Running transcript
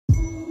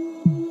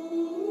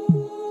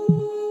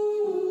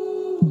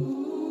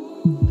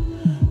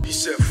He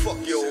said, fuck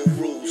your old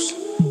rules.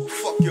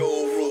 Fuck your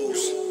old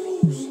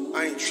rules.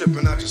 I ain't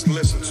tripping, I just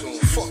listen to him.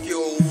 Fuck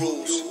your old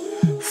rules.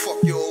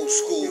 Fuck your old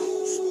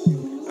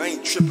school. I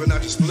ain't tripping, I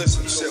just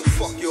listen. He said,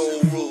 fuck your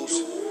old rules.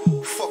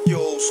 Fuck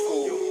your old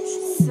school.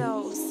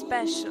 So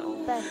special.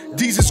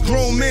 These is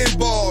grown man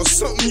bars,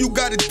 something you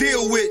gotta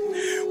deal with.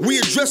 We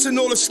addressing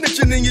all the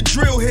snitching in your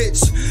drill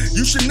hits.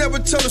 You should never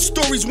tell the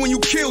stories when you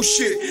kill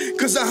shit,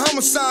 cause a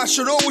homicide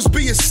should always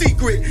be a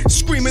secret.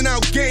 Screaming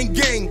out gang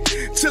gang,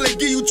 till they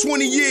give you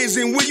 20 years.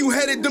 And where you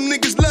headed, them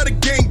niggas love the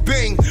gang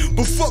bang.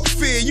 But fuck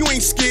fear, you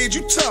ain't scared,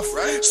 you tough.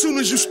 Soon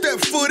as you step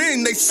foot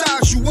in, they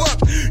size you up.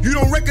 You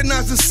don't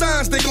recognize the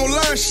signs, they gon'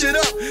 line shit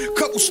up.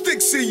 Couple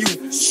sticks in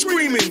you,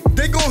 screaming,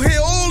 they gon' hear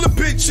all the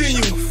bitch in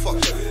you.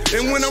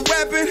 And when I'm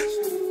rapping,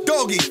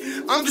 doggy,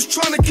 I'm just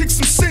trying to kick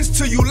some sense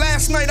to you.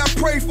 Last night I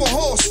prayed for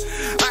horse.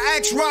 I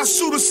asked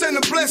Rasu to send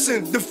a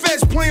blessing. The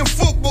feds playing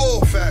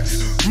football.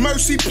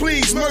 Mercy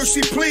please,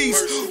 mercy please.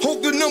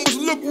 Hope the numbers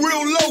look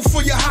real low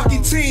for your hockey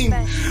team.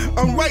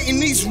 I'm writing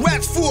these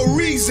raps for a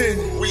reason.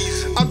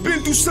 I've been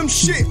through some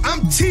shit,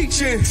 I'm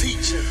teaching.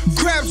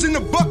 Crabs in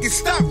the bucket,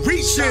 stop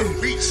reaching.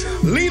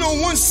 Lean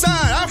on one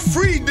side, I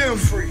freed them.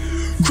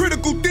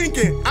 Critical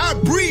thinking, I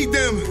breed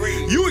them.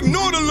 You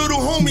ignore the little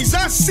homies,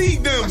 I see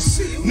them.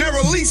 Now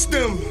release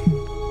them.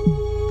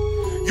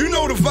 You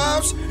know the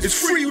vibes, it's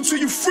free you till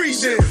you free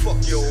them.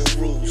 Fuck your old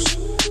rules.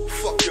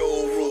 Fuck your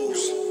old rules.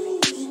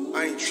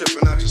 I ain't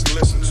tripping, I just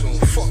listen to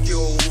them. Fuck your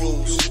old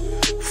rules.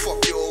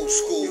 Fuck your old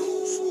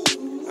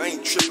school. I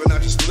ain't tripping, I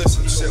just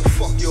listen to them.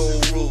 Fuck your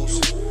old rules.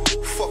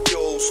 Fuck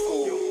your old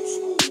school.